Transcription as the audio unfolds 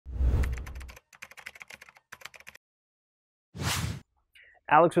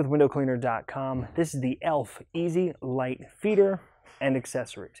Alex with windowcleaner.com. This is the ELF Easy Light Feeder and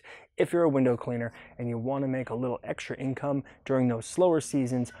accessories. If you're a window cleaner and you want to make a little extra income during those slower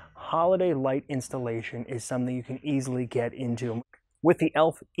seasons, holiday light installation is something you can easily get into. With the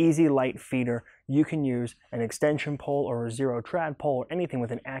ELF Easy Light Feeder, you can use an extension pole or a XERO trad pole or anything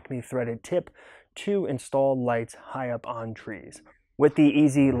with an Acme threaded tip to install lights high up on trees. With the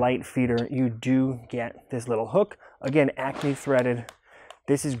Easy Light Feeder, you do get this little hook, again Acme threaded.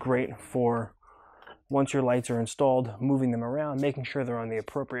 This is great for once your lights are installed, moving them around, making sure they're on the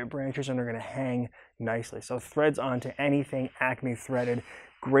appropriate branches and they're going to hang nicely. So threads onto anything Acme threaded,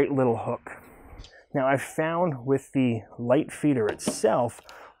 great little hook. Now I've found with the light feeder itself,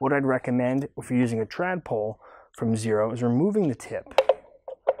 what I'd recommend if you're using a trad pole from XERO is removing the tip,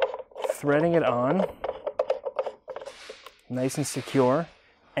 threading it on, nice and secure,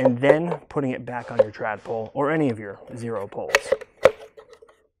 and then putting it back on your trad pole or any of your XERO poles.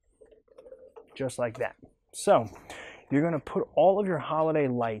 Just like that. So you're going to put all of your holiday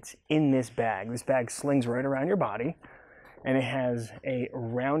lights in this bag. This bag slings right around your body and it has a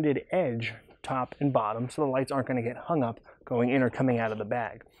rounded edge top and bottom, so the lights aren't going to get hung up going in or coming out of the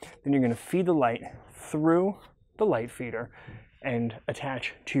bag. Then you're going to feed the light through the light feeder and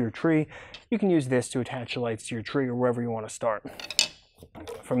attach to your tree. You can use this to attach the lights to your tree or wherever you want to start.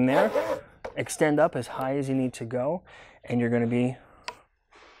 From there, extend up as high as you need to go, and you're going to be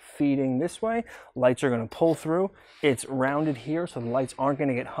feeding this way. Lights are going to pull through. It's rounded here, so the lights aren't going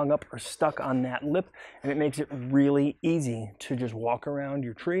to get hung up or stuck on that lip, and it makes it really easy to just walk around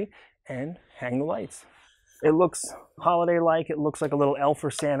your tree and hang the lights. It looks holiday-like. It looks like a little elf or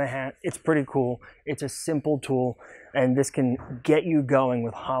Santa hat. It's pretty cool. It's a simple tool, and this can get you going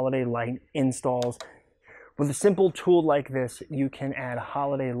with holiday light installs. With a simple tool like this, you can add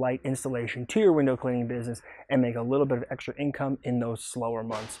holiday light installation to your window cleaning business and make a little bit of extra income in those slower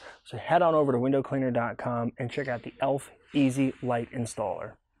months. So head on over to windowcleaner.com and check out the ELF Easy Light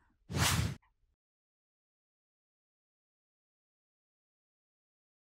Installer.